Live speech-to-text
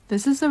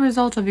This is the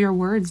result of your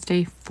words,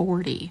 day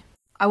 40.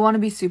 I want to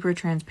be super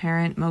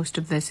transparent. Most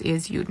of this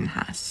is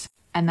Judenhass.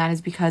 And that is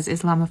because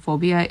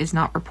Islamophobia is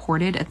not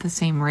reported at the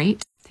same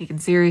rate, taken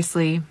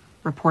seriously,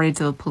 reported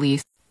to the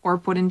police, or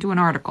put into an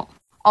article.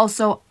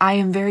 Also, I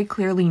am very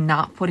clearly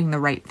not putting the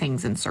right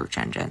things in search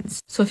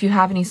engines. So if you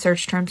have any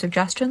search term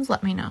suggestions,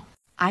 let me know.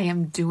 I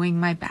am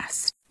doing my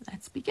best.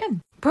 Let's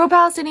begin.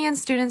 Pro-Palestinian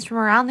students from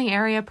around the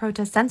area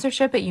protest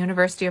censorship at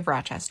University of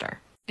Rochester,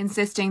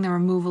 insisting the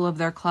removal of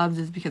their clubs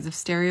is because of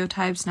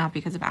stereotypes, not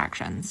because of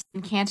actions.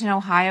 In Canton,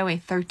 Ohio, a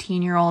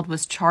 13-year-old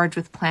was charged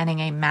with planning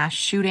a mass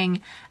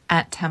shooting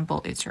at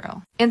Temple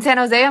Israel. In San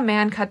Jose, a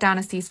man cut down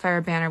a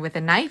ceasefire banner with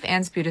a knife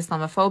and spewed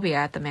Islamophobia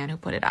at the man who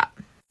put it up.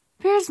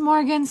 Piers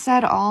Morgan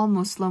said all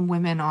Muslim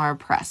women are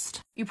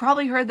oppressed. You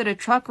probably heard that a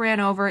truck ran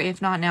over, if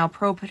not now,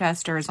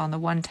 protesters on the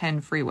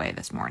 110 freeway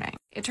this morning.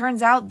 It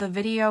turns out the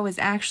video is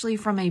actually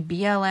from a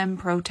BLM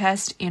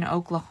protest in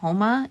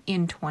Oklahoma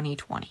in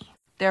 2020.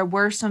 There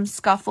were some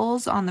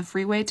scuffles on the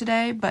freeway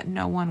today, but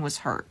no one was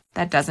hurt.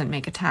 That doesn't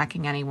make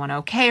attacking anyone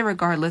okay,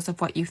 regardless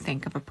of what you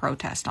think of a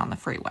protest on the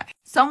freeway.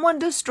 Someone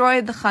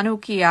destroyed the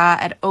Chanukiah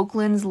at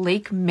Oakland's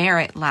Lake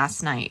Merritt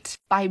last night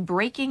by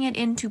breaking it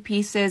into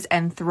pieces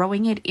and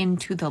throwing it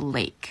into the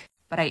lake.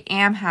 But I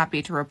am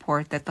happy to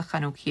report that the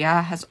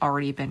Chanukiah has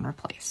already been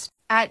replaced.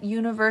 At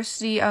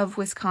University of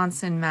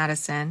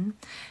Wisconsin-Madison,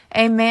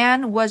 a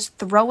man was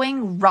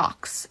throwing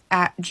rocks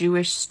at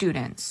Jewish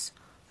students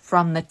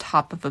from the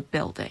top of a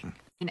building.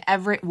 In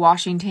Everett,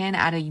 Washington,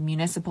 at a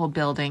municipal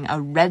building, a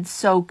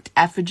red-soaked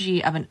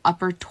effigy of an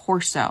upper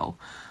torso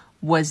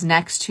was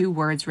next to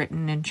words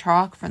written in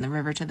chalk, "From the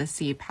river to the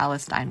sea,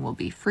 Palestine will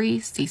be free,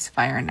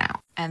 ceasefire now."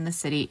 And the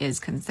city is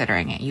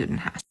considering it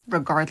Judenhass,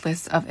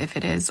 regardless of if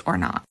it is or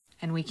not.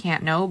 And we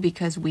can't know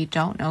because we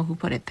don't know who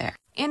put it there.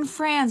 In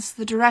France,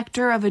 the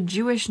director of a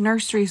Jewish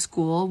nursery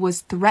school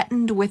was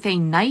threatened with a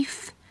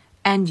knife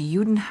and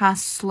Judenhass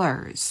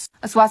slurs.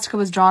 A swastika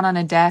was drawn on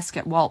a desk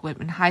at Walt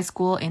Whitman High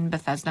School in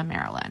Bethesda,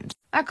 Maryland.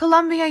 At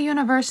Columbia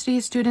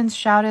University, students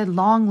shouted,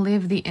 "Long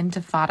live the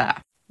Intifada,"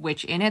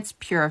 which in its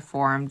pure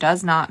form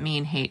does not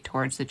mean hate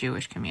towards the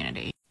Jewish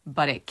community.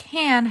 But it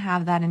can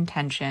have that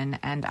intention,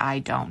 and I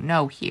don't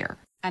know here.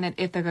 And at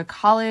Ithaca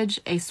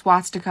College, a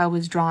swastika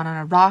was drawn on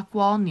a rock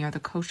wall near the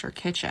kosher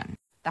kitchen.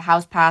 The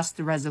House passed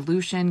the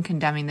resolution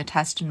condemning the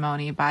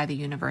testimony by the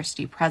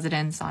university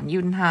presidents on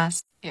Judenhass.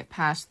 It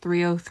passed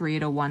 303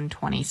 to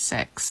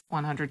 126.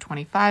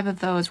 125 of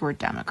those were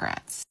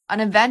Democrats. An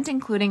event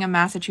including a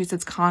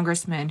Massachusetts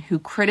congressman who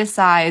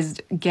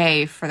criticized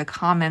Gay for the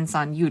comments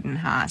on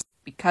Judenhass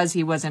because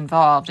he was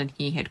involved and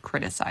he had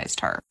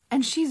criticized her.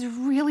 And she's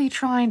really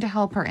trying to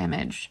help her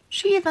image.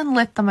 She even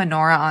lit the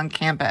menorah on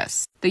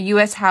campus. The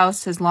U.S.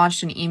 House has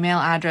launched an email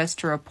address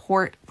to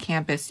report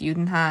campus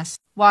Judenhass.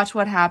 Watch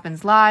What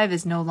Happens Live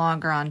is no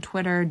longer on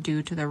Twitter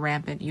due to the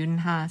rampant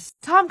Judenhass.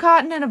 Tom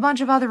Cotton and a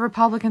bunch of other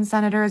Republican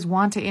senators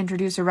want to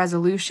introduce a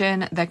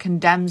resolution that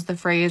condemns the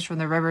phrase "from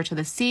the river to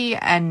the sea"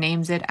 and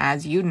names it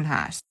as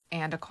Judenhass,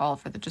 and a call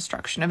for the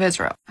destruction of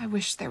Israel. I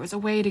wish there was a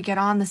way to get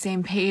on the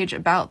same page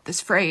about this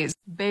phrase.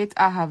 Beit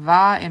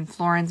Ahava in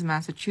Florence,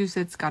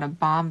 Massachusetts got a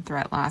bomb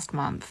threat last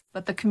month.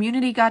 But the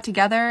community got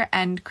together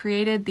and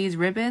created these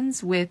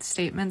ribbons with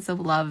statements of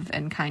love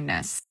and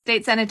kindness.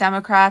 State Senate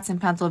Democrats in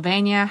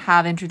Pennsylvania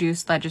have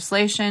introduced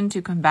legislation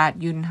to combat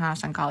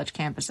Judenhass on college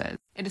campuses.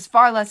 It is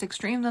far less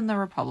extreme than the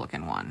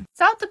Republican one.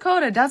 South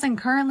Dakota doesn't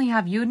currently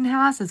have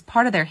Judenhass as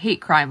part of their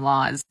hate crime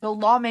laws, so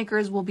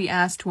lawmakers will be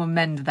asked to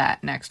amend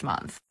that next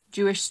month.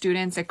 Jewish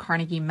students at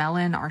Carnegie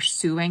Mellon are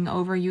suing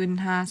over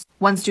Judenhass.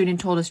 One student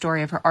told a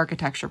story of her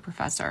architecture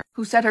professor,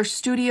 who said her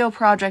studio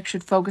project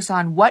should focus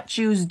on what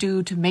Jews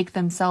do to make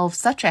themselves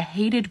such a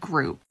hated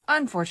group.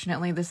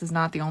 Unfortunately, this is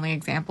not the only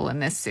example in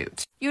this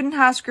suit.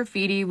 Judenhass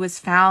graffiti was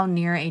found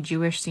near a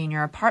Jewish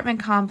senior apartment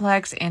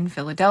complex in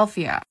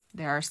Philadelphia.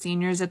 There are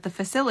seniors at the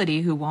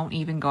facility who won't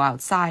even go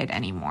outside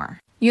anymore.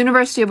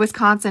 University of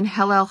Wisconsin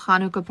Hillel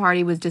Hanukkah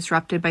party was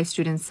disrupted by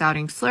students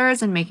shouting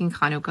slurs and making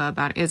Hanukkah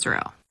about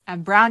Israel.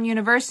 At Brown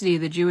University,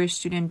 the Jewish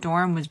student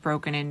dorm was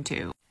broken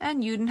into,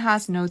 and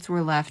Judenhass notes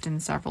were left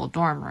in several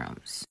dorm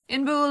rooms.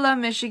 In Beulah,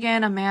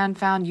 Michigan, a man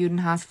found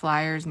Judenhass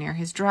flyers near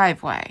his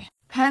driveway.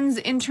 Penn's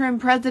interim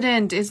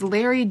president is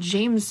Larry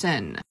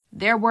Jameson.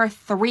 There were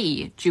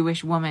 3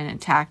 Jewish women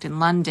attacked in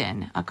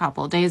London a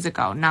couple days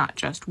ago, not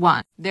just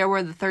one. There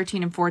were the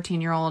 13 and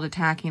 14-year-old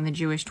attacking the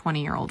Jewish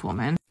 20-year-old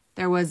woman.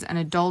 There was an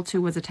adult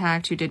who was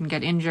attacked who didn't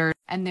get injured,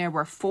 and there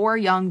were 4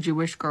 young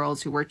Jewish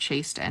girls who were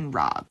chased and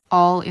robbed,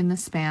 all in the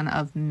span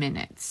of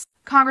minutes.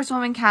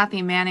 Congresswoman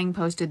Kathy Manning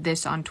posted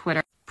this on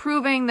Twitter,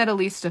 proving that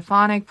Elise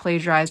Stefanik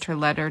plagiarized her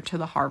letter to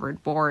the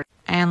Harvard board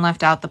and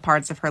left out the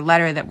parts of her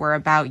letter that were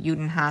about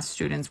Judenhass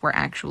students were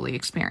actually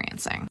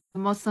experiencing. The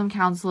Muslim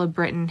Council of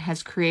Britain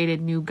has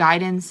created new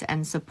guidance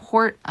and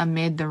support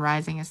amid the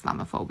rising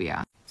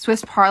Islamophobia.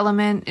 Swiss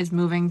parliament is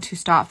moving to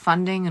stop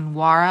funding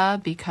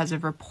Nawara because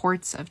of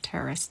reports of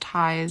terrorist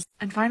ties.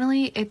 And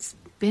finally, it's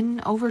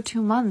been over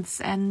 2 months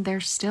and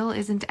there still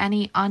isn't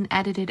any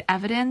unedited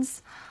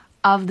evidence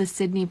of the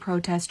Sydney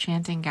protest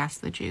chanting "Gas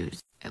the Jews."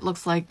 It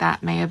looks like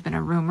that may have been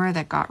a rumor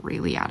that got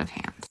really out of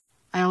hand.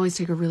 I always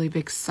take a really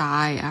big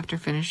sigh after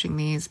finishing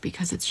these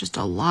because it's just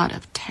a lot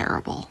of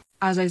terrible.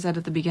 As I said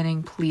at the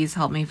beginning, please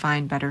help me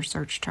find better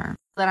search terms.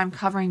 That I'm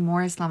covering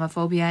more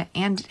Islamophobia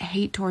and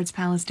hate towards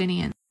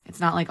Palestinians. It's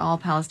not like all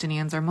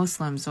Palestinians are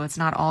Muslims, so it's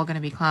not all going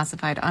to be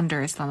classified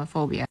under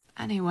Islamophobia.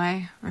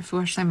 Anyway,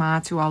 refuah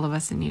shlema to all of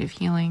us in need of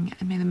healing,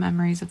 and may the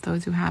memories of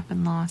those who have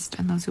been lost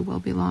and those who will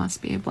be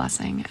lost be a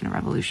blessing and a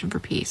revolution for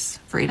peace,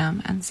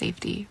 freedom, and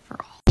safety for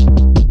all.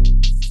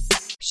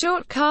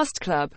 Short Cast Club